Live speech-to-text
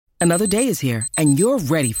Another day is here, and you're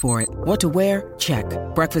ready for it. What to wear? Check.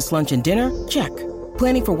 Breakfast, lunch, and dinner? Check.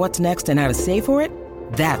 Planning for what's next and how to save for it?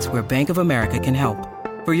 That's where Bank of America can help.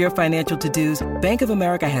 For your financial to-dos, Bank of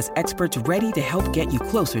America has experts ready to help get you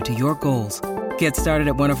closer to your goals. Get started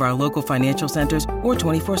at one of our local financial centers or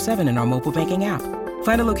 24/7 in our mobile banking app.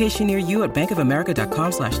 Find a location near you at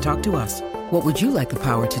bankofamerica.com/talktous. What would you like the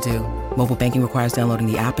power to do? Mobile banking requires downloading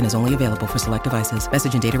the app and is only available for select devices.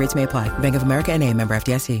 Message and data rates may apply. Bank of America N.A., member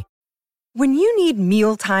FDIC. When you need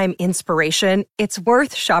mealtime inspiration, it's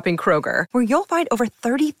worth shopping Kroger, where you'll find over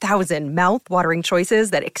 30,000 mouth-watering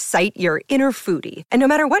choices that excite your inner foodie. And no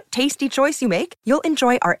matter what tasty choice you make, you'll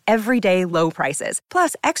enjoy our everyday low prices,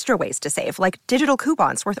 plus extra ways to save, like digital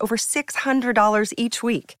coupons worth over $600 each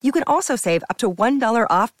week. You can also save up to $1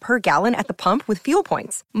 off per gallon at the pump with fuel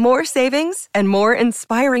points. More savings and more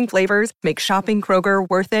inspiring flavors make shopping Kroger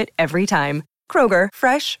worth it every time. Kroger,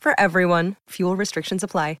 fresh for everyone. Fuel restrictions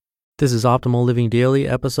apply. This is Optimal Living Daily,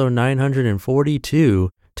 episode 942,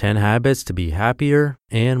 10 Habits to Be Happier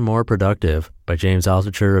and More Productive by James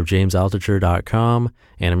Altucher of jamesaltucher.com.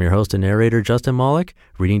 And I'm your host and narrator, Justin Malik,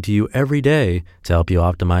 reading to you every day to help you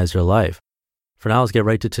optimize your life. For now, let's get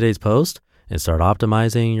right to today's post and start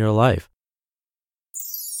optimizing your life.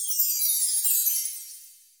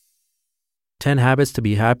 10 Habits to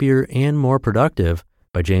Be Happier and More Productive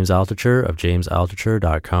by James Altucher of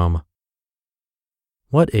jamesaltucher.com.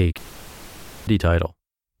 What a title.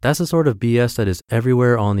 That's the sort of BS that is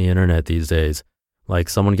everywhere on the internet these days. Like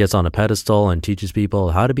someone gets on a pedestal and teaches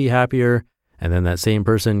people how to be happier, and then that same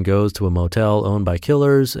person goes to a motel owned by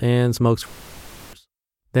killers and smokes,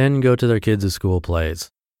 then go to their kids' school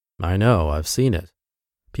plays. I know, I've seen it.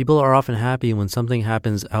 People are often happy when something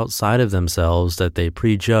happens outside of themselves that they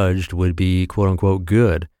prejudged would be quote-unquote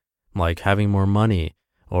good, like having more money,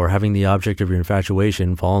 or having the object of your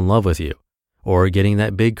infatuation fall in love with you, or getting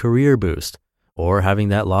that big career boost, or having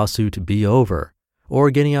that lawsuit be over,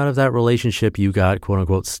 or getting out of that relationship you got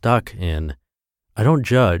quote-unquote stuck in. I don't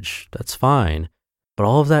judge, that's fine, but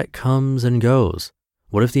all of that comes and goes.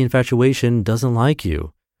 What if the infatuation doesn't like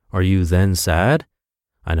you? Are you then sad?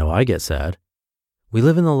 I know I get sad. We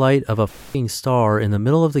live in the light of a f***ing star in the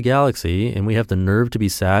middle of the galaxy, and we have the nerve to be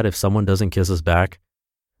sad if someone doesn't kiss us back.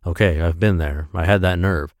 Okay, I've been there. I had that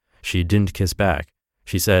nerve. She didn't kiss back.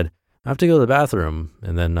 She said, I have to go to the bathroom,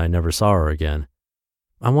 and then I never saw her again.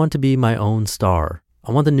 I want to be my own star.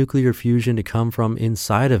 I want the nuclear fusion to come from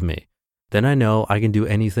inside of me. Then I know I can do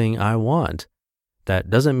anything I want. That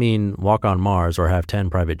doesn't mean walk on Mars or have 10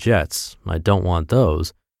 private jets. I don't want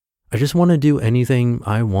those. I just want to do anything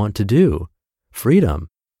I want to do. Freedom.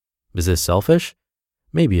 Is this selfish?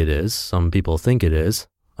 Maybe it is. Some people think it is.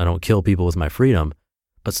 I don't kill people with my freedom.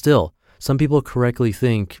 But still, some people correctly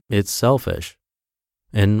think it's selfish.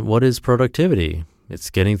 And what is productivity? It's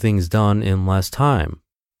getting things done in less time.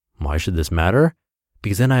 Why should this matter?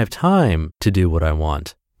 Because then I have time to do what I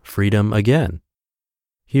want. Freedom again.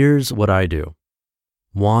 Here's what I do.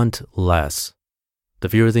 Want less. The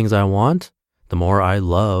fewer things I want, the more I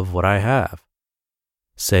love what I have.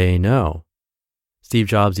 Say no. Steve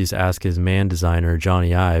Jobs used to ask his man designer,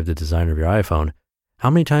 Johnny Ive, the designer of your iPhone, how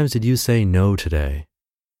many times did you say no today?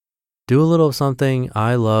 Do a little of something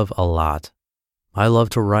I love a lot. I love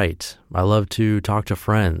to write. I love to talk to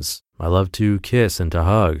friends. I love to kiss and to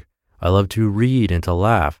hug. I love to read and to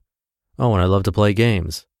laugh. Oh, and I love to play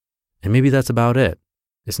games. And maybe that's about it.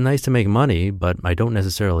 It's nice to make money, but I don't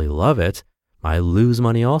necessarily love it. I lose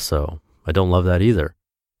money also. I don't love that either.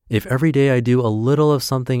 If every day I do a little of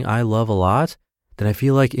something I love a lot, then I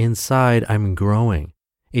feel like inside I'm growing.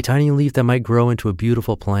 A tiny leaf that might grow into a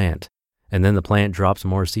beautiful plant. And then the plant drops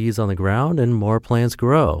more seeds on the ground and more plants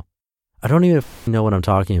grow. I don't even know what I'm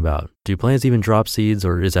talking about. Do plants even drop seeds,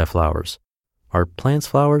 or is that flowers? Are plants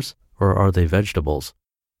flowers, or are they vegetables?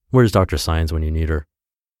 Where's Dr. Science when you need her?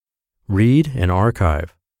 Read and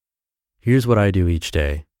archive. Here's what I do each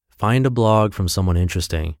day. Find a blog from someone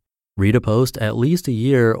interesting. Read a post at least a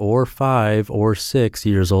year or 5 or 6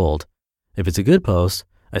 years old. If it's a good post,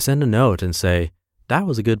 I send a note and say, that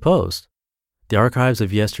was a good post. The archives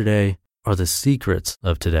of yesterday are the secrets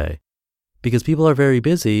of today. Because people are very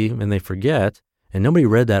busy and they forget, and nobody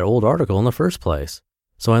read that old article in the first place.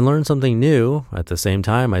 So I learn something new. At the same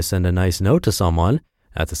time, I send a nice note to someone.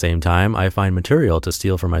 At the same time, I find material to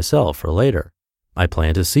steal for myself for later. I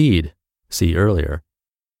plant a seed. See earlier.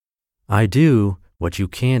 I do what you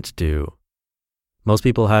can't do. Most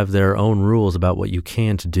people have their own rules about what you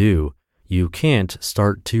can't do. You can't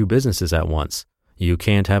start 2 businesses at once. You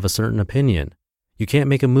can't have a certain opinion. You can't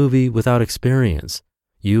make a movie without experience.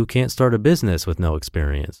 You can't start a business with no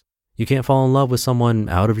experience. You can't fall in love with someone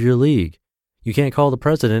out of your league. You can't call the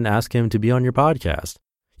president and ask him to be on your podcast.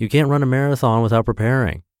 You can't run a marathon without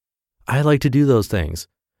preparing. I like to do those things.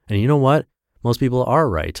 And you know what? Most people are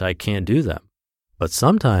right. I can't do them. But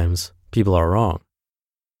sometimes people are wrong.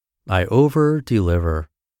 I over-deliver.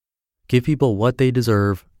 Give people what they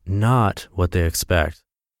deserve, not what they expect.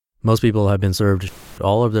 Most people have been served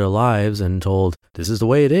all of their lives and told, this is the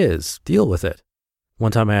way it is, deal with it.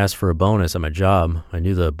 One time I asked for a bonus at my job. I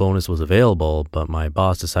knew the bonus was available, but my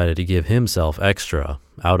boss decided to give himself extra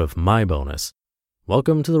out of my bonus.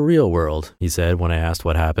 Welcome to the real world, he said when I asked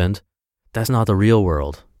what happened. That's not the real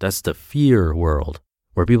world. That's the fear world,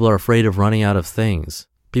 where people are afraid of running out of things.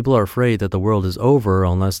 People are afraid that the world is over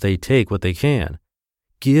unless they take what they can.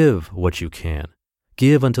 Give what you can.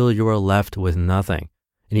 Give until you are left with nothing.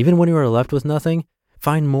 And even when you are left with nothing,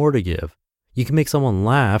 find more to give. You can make someone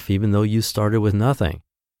laugh even though you started with nothing.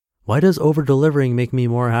 Why does over-delivering make me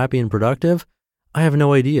more happy and productive? I have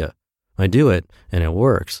no idea. I do it, and it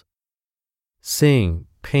works. Sing,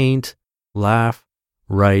 paint, laugh,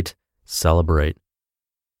 write, celebrate.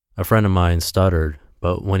 A friend of mine stuttered,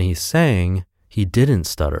 but when he sang, he didn't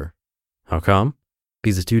stutter. How come?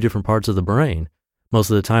 Because it's two different parts of the brain. Most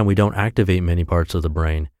of the time, we don't activate many parts of the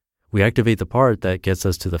brain. We activate the part that gets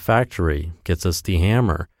us to the factory, gets us the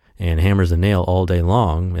hammer, and hammers a nail all day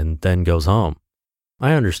long, and then goes home.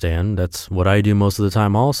 I understand. That's what I do most of the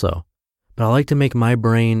time also. But I like to make my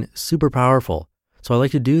brain super powerful. So I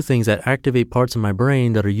like to do things that activate parts of my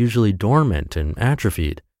brain that are usually dormant and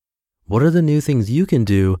atrophied. What are the new things you can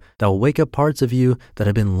do that will wake up parts of you that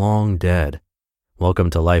have been long dead?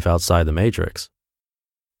 Welcome to life outside the matrix.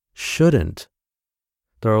 Shouldn't.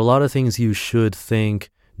 There are a lot of things you should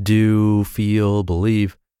think, do, feel,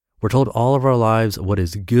 believe. We're told all of our lives what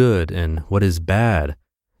is good and what is bad.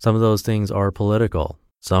 Some of those things are political.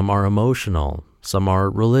 Some are emotional. Some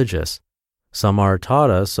are religious. Some are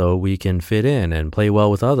taught us so we can fit in and play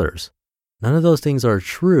well with others. None of those things are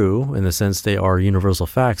true in the sense they are universal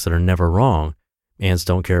facts that are never wrong. Ants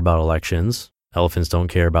don't care about elections. Elephants don't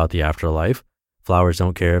care about the afterlife. Flowers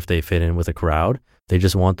don't care if they fit in with a crowd. They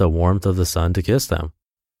just want the warmth of the sun to kiss them.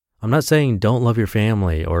 I'm not saying don't love your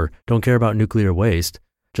family or don't care about nuclear waste.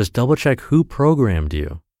 Just double check who programmed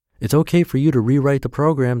you. It's okay for you to rewrite the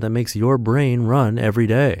program that makes your brain run every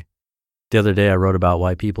day. The other day I wrote about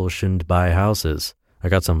why people shouldn't buy houses. I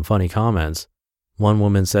got some funny comments. One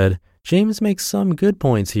woman said, James makes some good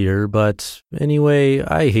points here, but anyway,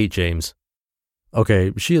 I hate James.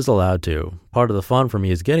 Okay, she is allowed to. Part of the fun for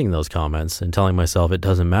me is getting those comments and telling myself it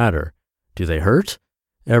doesn't matter. Do they hurt?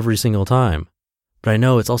 Every single time. But I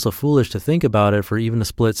know it's also foolish to think about it for even a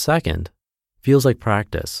split second. Feels like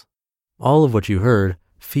practice. All of what you heard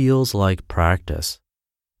feels like practice.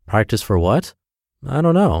 Practice for what? I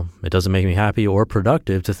don't know. It doesn't make me happy or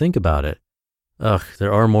productive to think about it.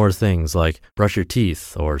 There are more things like brush your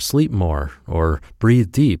teeth or sleep more or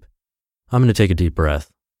breathe deep. I'm going to take a deep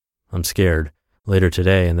breath. I'm scared. Later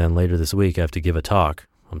today and then later this week I have to give a talk.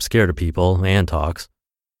 I'm scared of people and talks.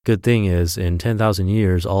 Good thing is, in 10,000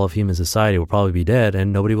 years, all of human society will probably be dead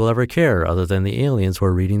and nobody will ever care other than the aliens who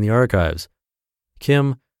are reading the archives.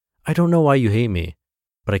 Kim, I don't know why you hate me,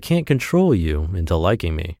 but I can't control you into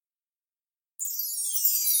liking me.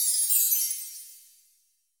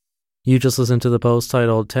 You just listened to the post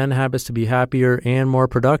titled 10 Habits to be Happier and More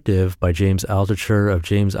Productive by James Altucher of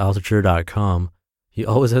jamesaltucher.com. He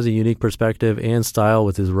always has a unique perspective and style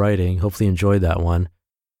with his writing. Hopefully you enjoyed that one.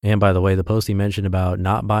 And by the way, the post he mentioned about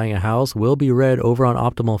not buying a house will be read over on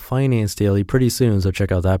Optimal Finance Daily pretty soon, so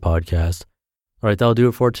check out that podcast. All right, that'll do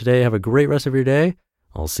it for today. Have a great rest of your day.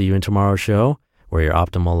 I'll see you in tomorrow's show, where your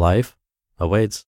optimal life awaits.